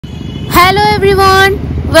everyone,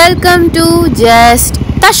 welcome to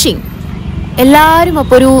just.thashing. എല്ലാവരും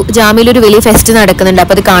അപ്പോൾ ഒരു ജാമിയിൽ ഒരു വലിയ ഫെസ്റ്റ് നടക്കുന്നുണ്ട്.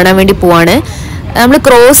 അപ്പോൾ അത് കാണാൻ വേണ്ടി പോവാണ്. നമ്മൾ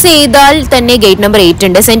ക്രോസ് ചെയ്താൽ തന്നെ ഗേറ്റ് നമ്പർ 8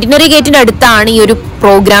 ഉണ്ട്. സെന്റിനറി ഗേറ്റിന്റെ അടുത്താണ് ഈ ഒരു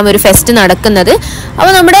പ്രോഗ്രാം, ഒരു ഫെസ്റ്റ് നടക്കുന്നത്.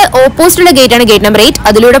 അപ്പോൾ നമ്മുടെ ഓപ്പോസിറ്റുള്ള ഗേറ്റാണ് ഗേറ്റ് നമ്പർ 8.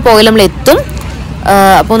 അതിലൂടെ പോയാൽ നമ്മൾ എത്തും.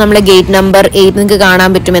 അപ്പോൾ നമ്മൾ ഗേറ്റ് നമ്പർ 8 നിങ്ങൾക്ക്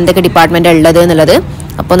കാണാൻ പറ്റും എന്തൊക്കെ ഡിപ്പാർട്ട്മെന്റ് ഉള്ളത് എന്നുള്ളത്.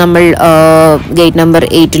 അപ്പോൾ നമ്മൾ ഗേറ്റ് നമ്പർ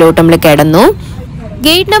 8 നമ്മൾ കിടന്നു.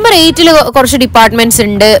 ഗേറ്റ് നമ്പർ 8 കുറച്ച് ഡിപ്പാർട്ട്മെന്റ്സ്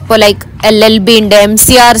ഉണ്ട്. ഇപ്പോൾ ലൈക്ക് LLB ഉണ്ട്,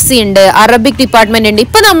 MCRC ഉണ്ട്, അറബിക് ഡിപ്പാർട്ട്മെന്റ് ഉണ്ട്.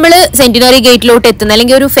 ഇപ്പൊ നമ്മൾ സെന്റിനറി ഗേറ്റിലോട്ട് എത്തുന്ന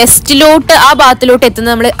അല്ലെങ്കിൽ ഒരു ഫെസ്റ്റിലോട്ട് ആ ഭാഗത്തിലോട്ട്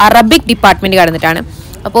എത്തുന്നത് നമ്മൾ അറബിക് ഡിപ്പാർട്ട്മെന്റ് കടന്നിട്ടാണ്.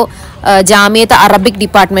 അപ്പോൾ ജാമിയത്തെ അറബിക്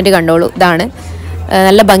ഡിപ്പാർട്ട്മെന്റ് കണ്ടോളൂ. ഇതാണ്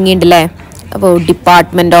നല്ല ഭംഗിയുണ്ടല്ലേ. അപ്പോൾ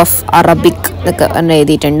ഡിപ്പാർട്ട്മെന്റ് ഓഫ് അറബിക് എന്നൊക്കെ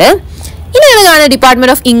എഴുതിയിട്ടുണ്ട്. ഇനിയാണ് കാണുന്നത്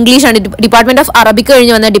ഡിപ്പാർട്ട്മെന്റ് ഓഫ് ഇംഗ്ലീഷ് ആണ്. ഡിപ്പാർട്ട്മെന്റ് ഓഫ് അറബിക്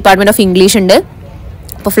കഴിഞ്ഞ് വന്ന ഡിപ്പാർട്ട്മെന്റ് ഓഫ് ഇംഗ്ലീഷ് ഉണ്ട്.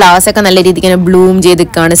 അപ്പോൾ ഫ്ലവേഴ്സ് ഒക്കെ നല്ല രീതിക്ക് തന്നെ ബ്ലൂം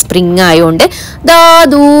ചെയ്തിരിക്കുകയാണ്, സ്പ്രിങ് ആയതുകൊണ്ട്.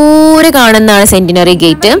 ദൂരെ കാണുന്നതാണ് സെന്റിനറി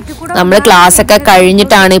ഗേറ്റ്. നമ്മൾ ക്ലാസ് ഒക്കെ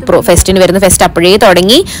കഴിഞ്ഞിട്ടാണ് ഈ ഫെസ്റ്റിന് വരുന്നത്. ഫെസ്റ്റ് അപ്പോഴേ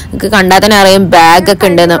തുടങ്ങി. നമുക്ക് കണ്ടാൽ തന്നെ അറിയാം ബാഗൊക്കെ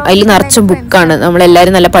ഉണ്ട്, അതിൽ നിറച്ചും ബുക്കാണ്.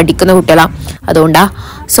 നമ്മളെല്ലാവരും നല്ല പഠിക്കുന്ന കുട്ടികളാണ്, അതുകൊണ്ടാ.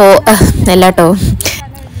 സോ അല്ലാട്ടോ,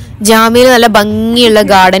 ജാമിയിൽ നല്ല ഭംഗിയുള്ള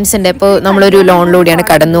ഗാർഡൻസ് ഉണ്ട്. ഇപ്പോൾ നമ്മളൊരു ലോണിലൂടെയാണ്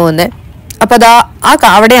കടന്നു പോകുന്നത്. അപ്പോൾ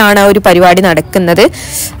അവിടെയാണ് ഒരു പരിപാടി നടക്കുന്നത്.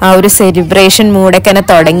 ആ ഒരു സെലിബ്രേഷൻ മൂഡൊക്കെ തന്നെ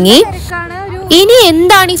തുടങ്ങി. ഇനി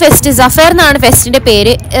എന്താണ് ഈ ഫെസ്റ്റ്? ZEPHYR എന്നാണ് ഫെസ്റ്റിന്റെ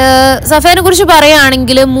പേര്. ZEPHYRനെ കുറിച്ച്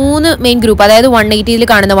പറയുകയാണെങ്കിൽ 3 മെയിൻ ഗ്രൂപ്പ്, അതായത് 180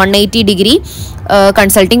 കാണുന്ന 180 ഡിഗ്രി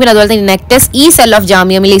കൺസൾട്ടിങ്, പിന്നെ അതുപോലെ തന്നെ നെക്ടസ്, ഈ സെൽ ഓഫ്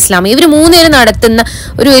ജാമിയ മില്ലിയ ഇസ്ലാമിയ, ഇവർ 3 പേര് നടത്തുന്ന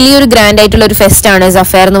ഒരു വലിയൊരു ഗ്രാൻഡ് ആയിട്ടുള്ള ഒരു ഫെസ്റ്റ് ആണ്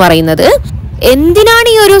ZEPHYR എന്ന് പറയുന്നത്. എന്തിനാണ്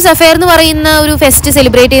ഈ ഒരു ZEPHYR എന്ന് പറയുന്ന ഒരു ഫെസ്റ്റ്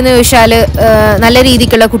സെലിബ്രേറ്റ് ചെയ്യുന്നത് ചോദിച്ചാൽ, നല്ല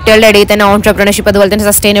രീതിക്കുള്ള കുട്ടികളുടെ ഇടയിൽ തന്നെ ഓൺട്രപ്രണർഷിപ്പ്, അതുപോലെ തന്നെ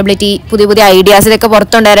സസ്റ്റൈനബിലിറ്റി, പുതിയ പുതിയ ഐഡിയാസ് ഇതൊക്കെ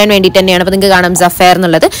പുറത്തുകൊണ്ടുവരാൻ വേണ്ടിയിട്ട് തന്നെയാണ്. അപ്പോൾ നിങ്ങൾക്ക് കാണാം ZEPHYR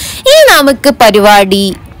എന്നുള്ളത്. ഇനി നമുക്ക് പരിപാടി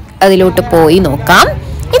അതിലോട്ട് പോയി നോക്കാം.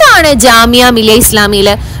 ഇതാണ് Jamia Millia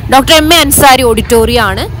ഇസ്ലാമിയിലെ doctor MA Ansari auditorium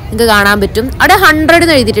ആണ്. നിങ്ങൾക്ക് കാണാൻ പറ്റും. അവിടെ 100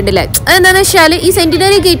 എന്ന് എഴുതിയിട്ടുണ്ടല്ലേ. അതെന്താണെന്ന് വെച്ചാൽ ഈ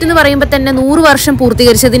സെന്റിനറി ഗേറ്റ് എന്ന് പറയുമ്പോൾ തന്നെ 100 വർഷം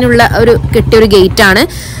പൂർത്തീകരിച്ചതിനുള്ള ഒരു കിട്ടിയൊരു ഗേറ്റ് ആണ്.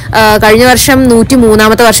 കഴിഞ്ഞ വർഷം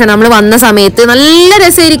 103ാമത്തെ വർഷം നമ്മൾ വന്ന സമയത്ത് നല്ല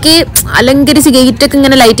രസമായിരിക്കും അലങ്കരിച്ച് ഗേറ്റൊക്കെ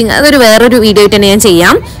ഇങ്ങനെ ലൈറ്റിങ്. അതൊരു വേറൊരു വീഡിയോ ആയിട്ട് തന്നെ ഞാൻ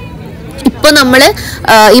ചെയ്യാം. ഇപ്പോൾ നമ്മൾ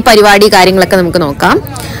ഈ പരിപാടി കാര്യങ്ങളൊക്കെ നമുക്ക് നോക്കാം.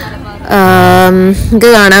 നമുക്ക്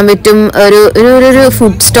കാണാൻ പറ്റും ഒരു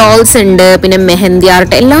ഫുഡ് സ്റ്റോൾസ് ഉണ്ട്, പിന്നെ മെഹന്തി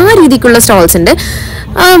ആർട്ട്, എല്ലാ രീതിക്കുള്ള സ്റ്റോൾസ് ഉണ്ട്.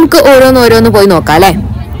 നമുക്ക് ഓരോന്ന് പോയി നോക്കാം അല്ലേ.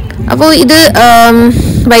 അപ്പോൾ ഇത്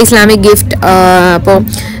ബൈ ഇസ്ലാമിക് ഗിഫ്റ്റ്. അപ്പോൾ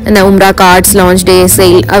എന്താ ഉംറ കാർഡ്സ്, ലോഞ്ച് ഡേ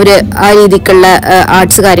സെയിൽ, അവർ ആ രീതിക്കുള്ള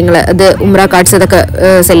ആർട്സ് കാര്യങ്ങൾ, അത് ഉംറ കാർഡ്സ് അതൊക്കെ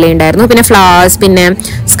സെല് ചെയ്യുന്നുണ്ടായിരുന്നു. പിന്നെ ഫ്ലവേഴ്സ്, പിന്നെ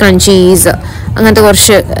സ്ക്രഞ്ചീസ്, അങ്ങനത്തെ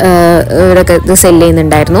കുറച്ച് ഇവരൊക്കെ ഇത് സെല്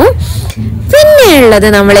ചെയ്യുന്നുണ്ടായിരുന്നു. പിന്നെ ഉള്ളത്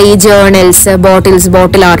നമ്മളെ ഈ ജേർണൽസ്,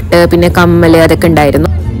 ബോട്ടിൽ ആർട്ട്, പിന്നെ കമ്മല്, അതൊക്കെ ഉണ്ടായിരുന്നു.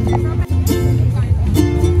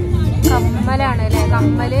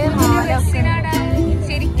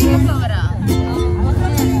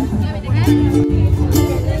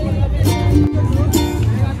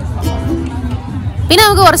 പിന്നെ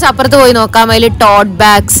നമുക്ക് കുറച്ച് അപ്പുറത്ത് പോയി നോക്കാം. അതിൽ ടോട്ട്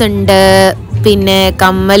ബാഗ്സ് ഉണ്ട്, പിന്നെ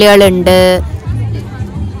കമ്മലുകളുണ്ട്.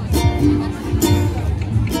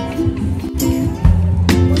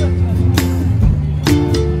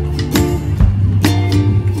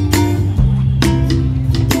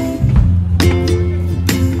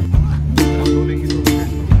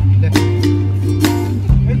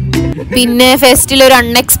 പിന്നെ ഫെസ്റ്റിൽ ഒരു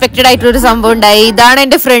അൺഎക്സ്പെക്ടഡ് ആയിട്ടുള്ളൊരു സംഭവം ഉണ്ടായി. ഇതാണ്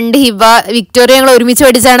എൻ്റെ ഫ്രണ്ട് ഹിബ, വിക്ടോറിയ. ഞങ്ങൾ ഒരുമിച്ച്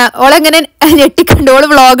പഠിച്ചാണ്. ഓളെങ്ങനെ ഞെട്ടിക്കണ്ട് ഓള്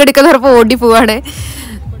വ്ളോഗ് എടുക്കുന്നവരപ്പോൾ ഓടി പോവാണ്.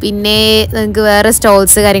 പിന്നെ നമുക്ക് വേറെ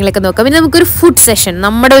സ്റ്റോൾസ് കാര്യങ്ങളൊക്കെ നോക്കാം. പിന്നെ നമുക്കൊരു ഫുഡ് സെഷൻ,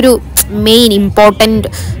 നമ്മുടെ ഒരു മെയിൻ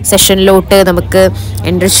ഇമ്പോർട്ടൻറ്റ് സെഷനിലോട്ട് നമുക്ക്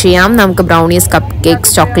എൻ്റർ ചെയ്യാം. നമുക്ക് ബ്രൗണീസ്, കപ്പ്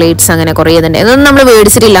കേക്ക്സ്, ചോക്ലേറ്റ്സ്, അങ്ങനെ കുറേ ഇതുണ്ട്. ഇതൊന്നും നമ്മൾ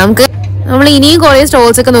മേടിച്ചിട്ടില്ല. നമ്മൾ ഇനിയും കുറേ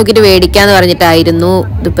സ്റ്റോൾസ് ഒക്കെ നോക്കിയിട്ട് മേടിക്കാന്ന് പറഞ്ഞിട്ടായിരുന്നു.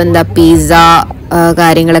 ഇതിപ്പോൾ എന്താ പിസ്സ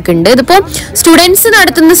കാര്യങ്ങളൊക്കെ ഉണ്ട്. ഇതിപ്പോൾ സ്റ്റുഡൻസ്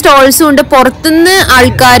നടത്തുന്ന സ്റ്റോൾസും ഉണ്ട്, പുറത്തുനിന്ന്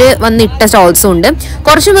ആൾക്കാർ വന്നിട്ട സ്റ്റോൾസും ഉണ്ട്.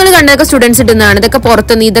 കുറച്ച് മുതൽ കണ്ടതൊക്കെ സ്റ്റുഡൻസ് ഇട്ടുന്നതാണ്.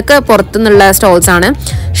 ഇതൊക്കെ പുറത്തുനിന്നുള്ള സ്റ്റോൾസ് ആണ്.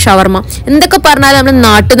 ഷവർമ എന്തൊക്കെ പറഞ്ഞാലും നമ്മുടെ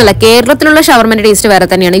നാട്ടിൽ നിന്നുള്ള കേരളത്തിലുള്ള ഷവർമന്റെ ടേസ്റ്റ് വേറെ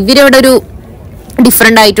തന്നെയാണ്. ഇവരിവിടെ ഒരു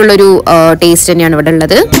ഡിഫറെൻ്റ് ആയിട്ടുള്ളൊരു ടേസ്റ്റ് തന്നെയാണ് ഇവിടെ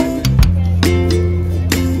ഉള്ളത്.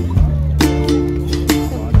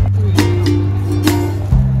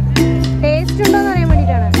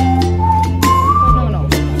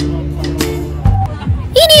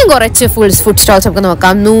 ഇനിയും കുറച്ച് ഫുഡ് സ്റ്റോൾസ് നമുക്ക്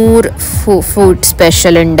നോക്കാം. 100 ഫുഡ്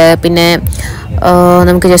സ്പെഷ്യൽ ഉണ്ട്. പിന്നെ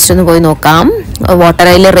നമുക്ക് ജസ്റ്റ് ഒന്ന് പോയി നോക്കാം. വാട്ടർ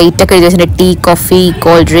അതിൽ റേറ്റ് ഒക്കെ എഴുതി വെച്ചിട്ടുണ്ട്. ടീ, കോഫി,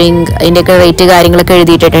 കോൾഡ് ഡ്രിങ്ക്, അതിൻ്റെയൊക്കെ റേറ്റ് കാര്യങ്ങളൊക്കെ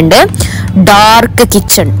എഴുതിയിട്ടുണ്ട്. ഡാർക്ക്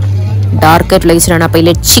ആയിട്ടുള്ള കിച്ചണാണ്. അപ്പോൾ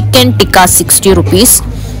ഇതിൽ ചിക്കൻ ടിക്ക 60 rupees.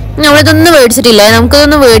 നമ്മളിതൊന്നും മേടിച്ചിട്ടില്ല.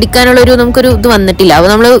 നമുക്കിതൊന്നും മേടിക്കാനുള്ളൊരു നമുക്കൊരു ഇത് വന്നിട്ടില്ല.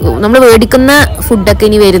 അപ്പോൾ നമ്മൾ മേടിക്കുന്ന ഫുഡൊക്കെ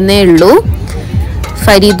ഇനി വരുന്നേ ഉള്ളൂ.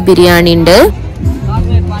 ഫരീദ് ബിരിയാണി ഉണ്ട്.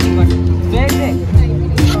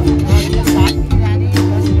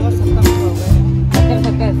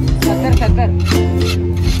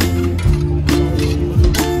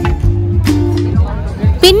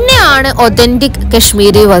 ഇതാണ് ഒതന്റിക്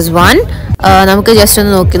കശ്മീരി വസ്വാൻ. നമുക്ക് ജസ്റ്റ്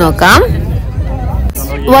ഒന്ന് നോക്കി നോക്കാം.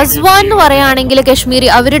 വസ്വാൻ എന്ന് പറയുകയാണെങ്കിൽ കശ്മീരി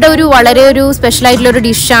അവരുടെ ഒരു വളരെ ഒരു സ്പെഷ്യൽ ആയിട്ടുള്ള ഒരു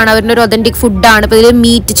ഡിഷാണ്, അവരുടെ ഒരു ഒതന്റിക് ഫുഡാണ്. ഇപ്പോൾ ഇതിൽ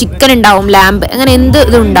മീറ്റ്, ചിക്കൻ ഉണ്ടാവും, ലാമ്പ്, അങ്ങനെ എന്ത്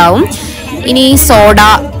ഇതുണ്ടാവും. ഇനി സോഡ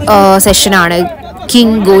സെഷനാണ്,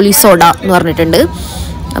 കിങ് ഗോലി സോഡ എന്ന് പറഞ്ഞിട്ടുണ്ട്.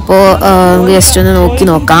 അപ്പോൾ ജസ്റ്റ് ഒന്ന് നോക്കി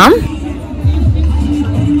നോക്കാം.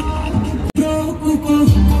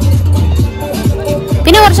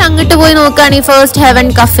 പിന്നെ കുറച്ച് അങ്ങോട്ട് പോയി നോക്കുകയാണെങ്കിൽ ഫസ്റ്റ് ഹെവൻ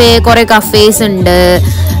കഫേ, കുറെ കഫേസ് ഉണ്ട്.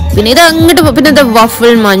 പിന്നെ ഇത് അങ്ങോട്ട് പിന്നെ ഇത്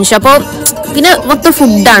വഫിൾ മഞ്ച്. അപ്പോൾ പിന്നെ മൊത്തം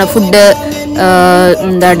ഫുഡാണ്, ഫുഡ്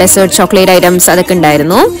എന്താ ഡെസേർട്ട്, ചോക്ലേറ്റ് ഐറ്റംസ് അതൊക്കെ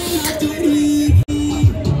ഉണ്ടായിരുന്നു.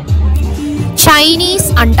 ചൈനീസ്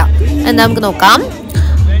അണ്ട എന്താ നമുക്ക് നോക്കാം.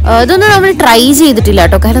 ഇതൊന്നും നമ്മൾ ട്രൈ ചെയ്തിട്ടില്ല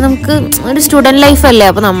കേട്ടോ, കാരണം നമുക്ക് ഒരു സ്റ്റുഡൻറ് ലൈഫ് അല്ലേ,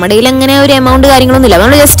 അപ്പോൾ നമ്മുടെ കയ്യിൽ അങ്ങനെ ഒരു എമൗണ്ട് കാര്യങ്ങളൊന്നും ഇല്ല.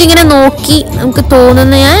 നമ്മൾ ജസ്റ്റ് ഇങ്ങനെ നോക്കി നമുക്ക്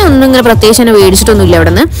തോന്നുന്ന, ഞാൻ ഒന്നും ഇങ്ങനെ പ്രത്യേകിച്ച് തന്നെ മേടിച്ചിട്ടൊന്നുമില്ല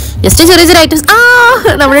അവിടെ നിന്ന്. ജസ്റ്റ് ചെറിയ ചെറിയ ഐറ്റംസ്.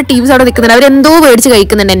 നമ്മുടെ ടീംസ് അവിടെ നിൽക്കുന്നുണ്ട്, അവരെന്തോ മേടിച്ച്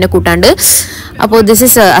കഴിക്കുന്നുണ്ട് എന്നെ കൂട്ടാണ്ട്. അപ്പോൾ ദിസ്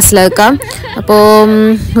ഇസ് അസ്ലക്ക. അപ്പോൾ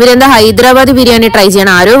ഇവരെന്താ ഹൈദരാബാദി ബിരിയാണി ട്രൈ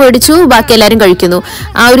ചെയ്യണം, ആരോ മേടിച്ചു, ബാക്കി എല്ലാവരും കഴിക്കുന്നു,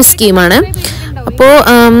 ആ ഒരു സ്കീമാണ്. അപ്പോൾ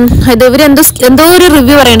ഇത് ഇവരെന്തോ ഒരു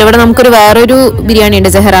റിവ്യൂ പറയുന്നുണ്ട്. ഇവിടെ നമുക്കൊരു വേറൊരു ബിരിയാണി ഉണ്ട്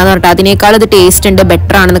ZEPHYR എന്ന് പറഞ്ഞിട്ട്, അതിനേക്കാൾ ഇത് ടേസ്റ്റ് ഉണ്ട്,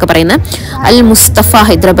 ബെറ്റർ ആണെന്നൊക്കെ പറയുന്നത്. അൽ മുസ്തഫ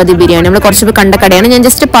ഹൈദരാബാദി ബിരിയാണി നമ്മൾ കുറച്ച് കണ്ട കടയാണ്, ഞാൻ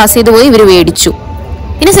ജസ്റ്റ് പാസ് ചെയ്ത് പോയി, ഇവർ മേടിച്ചു.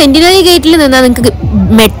 പിന്നെ സെന്റിനറി ഗേറ്റിൽ നിന്നാൽ നിങ്ങൾക്ക്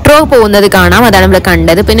മെട്രോ പോകുന്നത് കാണാം, അതാണ് നമ്മൾ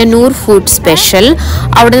കണ്ടത്. പിന്നെ നൂർ ഫുഡ് സ്പെഷ്യൽ,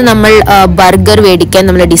 അവിടെ നിന്ന് നമ്മൾ ബർഗർ മേടിക്കാൻ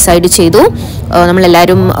നമ്മൾ ഡിസൈഡ് ചെയ്തു.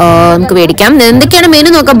 നമ്മളെല്ലാവരും നമുക്ക് മേടിക്കാം. എന്തൊക്കെയാണ്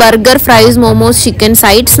മെനു നോക്കാം. Burger, fries, momos, chicken,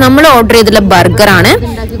 sides. നമ്മൾ ഓർഡർ ചെയ്തിട്ടുള്ള ബർഗറാണ്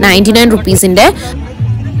 99 റുപ്പീസിന്റെ.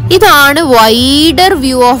 ഇതാണ് wider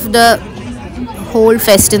view of the whole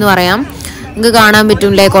fest എന്ന് പറയാം. നിങ്ങൾക്ക് കാണാൻ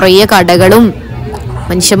പറ്റൂലേ, കുറേ കടകളും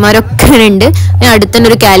മനുഷ്യന്മാരൊക്കെ ഉണ്ട്. പിന്നെ അടുത്ത് തന്നെ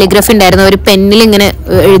ഒരു കാലിഗ്രഫി ഉണ്ടായിരുന്നു, ഒരു പെന്നിൽ ഇങ്ങനെ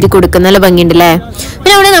എഴുതി കൊടുക്കുന്ന നല്ല ഭംഗിയുണ്ടല്ലേ.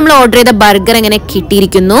 പിന്നെ അവിടെ നമ്മൾ ഓർഡർ ചെയ്ത ബർഗർ എങ്ങനെ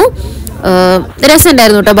കിട്ടിയിരിക്കുന്നു. രസം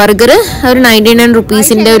ഉണ്ടായിരുന്നു കേട്ടോ ബർഗർ. ഒരു 99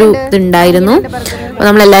 റുപ്പീസിന്റെ ഒരു ഇതുണ്ടായിരുന്നു. അപ്പോൾ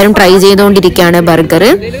നമ്മളെല്ലാവരും ട്രൈ ചെയ്തുകൊണ്ടിരിക്കുകയാണ് ബർഗർ.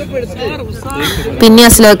 പിന്നെ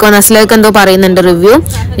അസ്ലക്ക് എന്തോ പറയുന്നുണ്ട് റിവ്യൂ.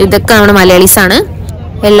 ഇതൊക്കെ നമ്മുടെ മലയാളീസ് ആണ്.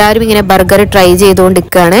 എല്ലാവരും ഇങ്ങനെ ബർഗർ ട്രൈ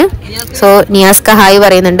ചെയ്തുകൊണ്ടിരിക്കുകയാണ്. സോ നിയാസ്ക ഹായ്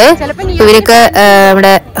പറയുന്നുണ്ട്. ഇവരൊക്കെ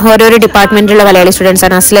നമ്മുടെ ഓരോരോ ഡിപ്പാർട്ട്മെന്റിലുള്ള മലയാളി സ്റ്റുഡൻസ്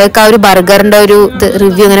ആണ്. അസ്ലക്ക് ആ ഒരു ബർഗറിന്റെ ഒരു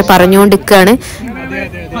റിവ്യൂ ഇങ്ങനെ പറഞ്ഞുകൊണ്ടിരിക്കുകയാണ്.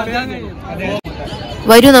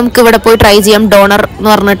 വരൂ നമുക്ക് ഇവിടെ പോയി ട്രൈ ചെയ്യാം. ഡോണർ എന്ന്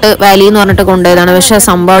പറഞ്ഞിട്ട് വാലി എന്ന് പറഞ്ഞിട്ട് കൊണ്ടുപോയതാണ്, പക്ഷെ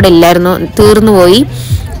സംഭവം അവിടെ ഇല്ലായിരുന്നു, തീർന്നു പോയി.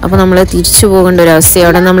 അപ്പോൾ നമ്മൾ തിരിച്ചു പോകേണ്ട ഒരു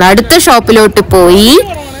അവസ്ഥയോടെ നമ്മൾ അടുത്ത ഷോപ്പിലോട്ട് പോയി.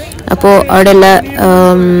 അപ്പോൾ അവിടെയുള്ള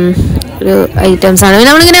ഒരു ഐറ്റംസ് ആണ്.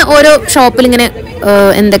 നമ്മളിങ്ങനെ ഓരോ ഷോപ്പിൽ ഇങ്ങനെ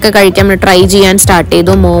എന്തൊക്കെ കഴിക്കാൻ ട്രൈ ചെയ്യാൻ സ്റ്റാർട്ട്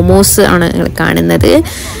ചെയ്തു. മോമോസ് ആണ് കാണുന്നത്.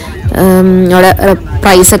 അവിടെ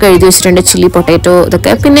പ്രൈസൊക്കെ എഴുതി വെച്ചിട്ടുണ്ട്, ചില്ലി പൊട്ടാറ്റോ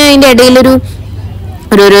ഇതൊക്കെ. പിന്നെ അതിൻ്റെ ഇടയിലൊരു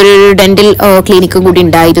ഒരു ഡെന്റൽ ക്ലിനിക്കും കൂടി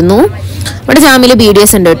ഉണ്ടായിരുന്നു. ഇവിടെ ജാമിയിൽ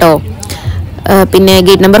BDS ഉണ്ട് കേട്ടോ. പിന്നെ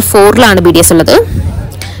ഗേറ്റ് നമ്പർ 4 BDS ഉള്ളത്.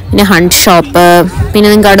 പിന്നെ ഹണ്ട് ഷോപ്പ്. പിന്നെ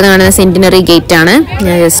നിങ്ങൾക്ക് അവിടെ കാണുന്ന സെന്റിനറി ഗേറ്റ് ആണ്,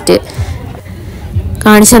 ഞാൻ ജസ്റ്റ്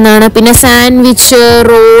കാണിച്ചെന്നാണ്. പിന്നെ സാൻഡ്വിച്ച്,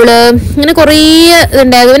 റോള്, ഇങ്ങനെ കുറേ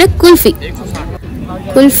ഇതുണ്ടായിരുന്നു. പിന്നെ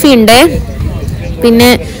കുൽഫി ഉണ്ട്. പിന്നെ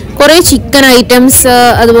കുറേ ചിക്കൻ ഐറ്റംസ്,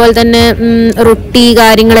 അതുപോലെ തന്നെ റൊട്ടി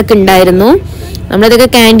കാര്യങ്ങളൊക്കെ ഉണ്ടായിരുന്നു. നമ്മളിതൊക്കെ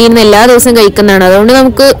ക്യാൻറ്റീനിൽ നിന്ന് എല്ലാ ദിവസവും കഴിക്കുന്നതാണ്, അതുകൊണ്ട്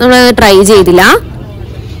നമ്മൾ ട്രൈ ചെയ്തില്ല.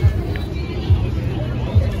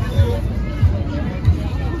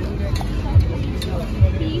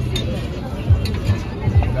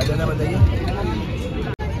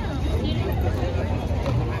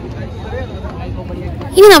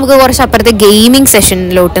 ഇനി നമുക്ക് കുറച്ച് അപ്പുറത്തെ ഗെയിമിംഗ്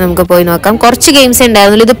സെഷനിലോട്ട് നമുക്ക് പോയി നോക്കാം. കുറച്ച് ഗെയിംസ്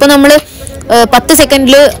ഉണ്ടായിരുന്നുള്ളൂ. ഇതിപ്പോൾ നമ്മൾ 10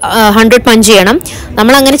 സെക്കൻഡിൽ 100 പഞ്ച് ചെയ്യണം.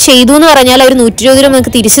 നമ്മൾ അങ്ങനെ ചെയ്തു എന്ന് പറഞ്ഞാൽ അവർ 120 രൂപ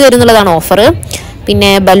നമുക്ക് തിരിച്ചു തരുന്നുള്ളതാണ് ഓഫർ.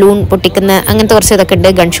 പിന്നെ ബലൂൺ പൊട്ടിക്കുന്ന അങ്ങനത്തെ കുറച്ച് ഇതൊക്കെ ഉണ്ട്,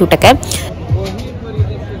 ഗൺ ഷൂട്ടൊക്കെ.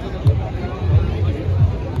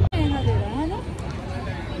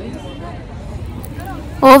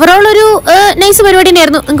 ഓവറോൾ ഒരു നൈസ് പരിപാടി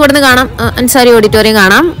തന്നെയായിരുന്നു. നിങ്ങൾക്ക് ഇവിടെ നിന്ന് കാണാം, അൻസാരി ഓഡിറ്റോറിയം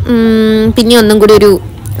കാണാം. പിന്നെ ഒന്നും കൂടി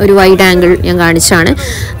ഒരു വൈഡ് ആംഗിൾ ഞാൻ കാണിച്ചാണ്.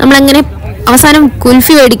 നമ്മളങ്ങനെ അവസാനം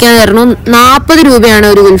കുൽഫി മേടിക്കാനായിരുന്നു. 40 രൂപയാണ്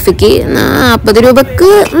ഒരു കുൽഫിക്ക്. 40 രൂപക്ക്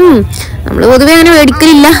നമ്മൾ പൊതുവെ അങ്ങനെ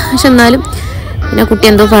മേടിക്കലില്ല, പക്ഷെ എന്നാലും പിന്നെ കുട്ടി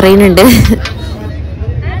എന്തോ പറയുന്നുണ്ട്.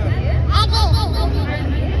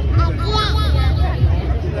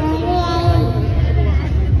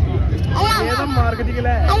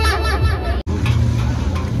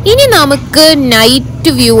 ഇനി നമുക്ക്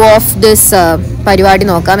നൈറ്റ് വ്യൂ ഓഫ് ദിസ് പരിപാടി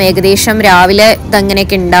നോക്കാം. ഏകദേശം രാവിലെ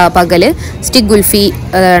ഇതങ്ങനെയൊക്കെ ഉണ്ടാവും, പകല് സ്റ്റിക് ഗുൽഫി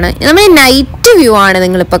അതാണ്. നമ്മൾ നൈറ്റ് വ്യൂ ആണ്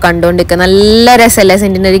നിങ്ങളിപ്പോൾ കണ്ടുകൊണ്ടിരിക്കുന്നത്. നല്ല രസമല്ലേ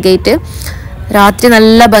സെന്റിനറി ഗേറ്റ്. രാത്രി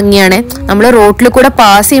നല്ല ഭംഗിയാണ്. നമ്മൾ റോഡിൽ കൂടെ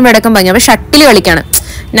പാസ് ചെയ്യുമ്പോൾ അടക്കം ഭംഗിയാണ്. അപ്പോൾ ഷട്ടിൽ കളിക്കണം.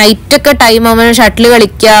 നൈറ്റൊക്കെ ടൈം ആകുമ്പോൾ ഷട്ടിൽ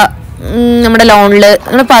കളിക്കുക നമ്മുടെ ലോണിൽ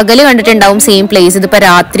നമ്മൾ പകല് കണ്ടിട്ടുണ്ടാവും സെയിം പ്ലേസ്. ഇതിപ്പോൾ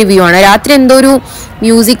രാത്രി വ്യൂ ആണ്. രാത്രി എന്തോ ഒരു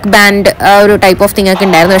മ്യൂസിക് ബാൻഡ് ഒരു ടൈപ്പ് ഓഫ് തിങ് ഒക്കെ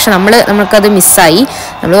ഉണ്ടായിരുന്നു. പക്ഷെ നമുക്കത് മിസ്സായി.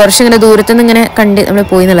 നമ്മൾ കുറച്ചിങ്ങനെ ദൂരത്തുനിന്ന് ഇങ്ങനെ കണ്ട് നമ്മൾ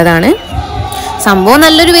പോയി എന്നുള്ളതാണ്. സംഭവം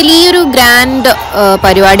നല്ലൊരു വലിയൊരു ഗ്രാൻഡ്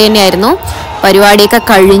പരിപാടി തന്നെയായിരുന്നു. പരിപാടിയൊക്കെ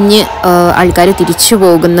കഴിഞ്ഞ് ആൾക്കാർ തിരിച്ചു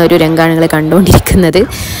പോകുന്ന ഒരു രംഗമാണ് നിങ്ങൾ കണ്ടുകൊണ്ടിരിക്കുന്നത്.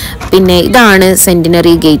 പിന്നെ ഇതാണ്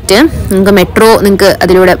സെൻറ്റിനറി ഗേറ്റ്. നിങ്ങൾക്ക്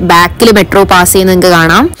അതിലൂടെ ബാക്കിൽ മെട്രോ പാസ് ചെയ്യുന്നത് നിങ്ങൾക്ക്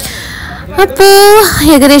കാണാം. അപ്പോൾ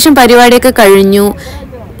ഏകദേശം പരിപാടിയൊക്കെ കഴിഞ്ഞു.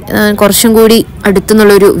 കുറച്ചും കൂടി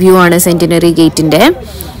അടുത്തുനിന്നുള്ളൊരു വ്യൂ ആണ് സെൻറ്റിനറി ഗേറ്റിൻ്റെ.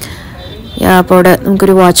 അപ്പോൾ അവിടെ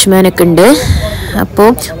നമുക്കൊരു വാച്ച്മാനൊക്കെ ഉണ്ട്. അപ്പോൾ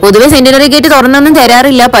പൊതുവെ സെൻറ്റിനറി ഗേറ്റ് തുറന്നൊന്നും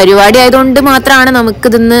തരാറില്ല. പരിപാടി ആയതുകൊണ്ട് മാത്രമാണ്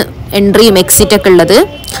നമുക്കിതിന്ന് എൻട്രിയും എക്സിറ്റൊക്കെ ഉള്ളത്.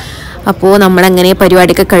 അപ്പോൾ നമ്മളങ്ങനെ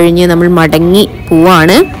പരിപാടിയൊക്കെ കഴിഞ്ഞ് നമ്മൾ മടങ്ങി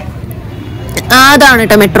പോവാണ്. അതാണ്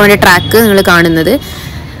കേട്ടോ മെട്രോൻ്റെ ട്രാക്ക് നിങ്ങൾ കാണുന്നത്.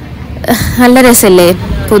 നല്ല രസമല്ലേ?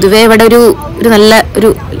 പൊതുവെ ഇവിടെ ഒരു നല്ല ഒരു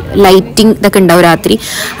ലൈറ്റിംഗ് ഇതൊക്കെ ഉണ്ടാവും രാത്രി.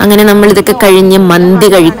 അങ്ങനെ നമ്മൾ ഇതൊക്കെ കഴിഞ്ഞ് മന്തി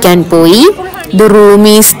കഴിക്കാൻ പോയി. ഇത്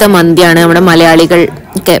റൂമീസ്ത്തെ മന്തിയാണ്. നമ്മുടെ മലയാളികൾ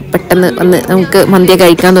ഒക്കെ പെട്ടെന്ന് വന്ന് നമുക്ക് മന്തി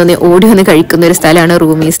കഴിക്കാൻ തോന്നി ഓടി വന്ന് കഴിക്കുന്ന ഒരു സ്ഥലമാണ്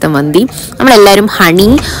റൂമീസ്ത്തെ മന്തി. നമ്മളെല്ലാവരും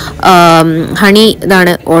ഹണി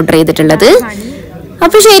ഇതാണ് ഓർഡർ ചെയ്തിട്ടുള്ളത്.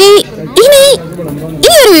 അപ്പോൾ ശരി, ഇനി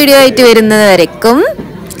ഒരു വീഡിയോ ആയിട്ട് വരുന്നത് വരയ്ക്കും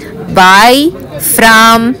ബൈ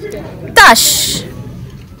ഫ്രം തഷ്.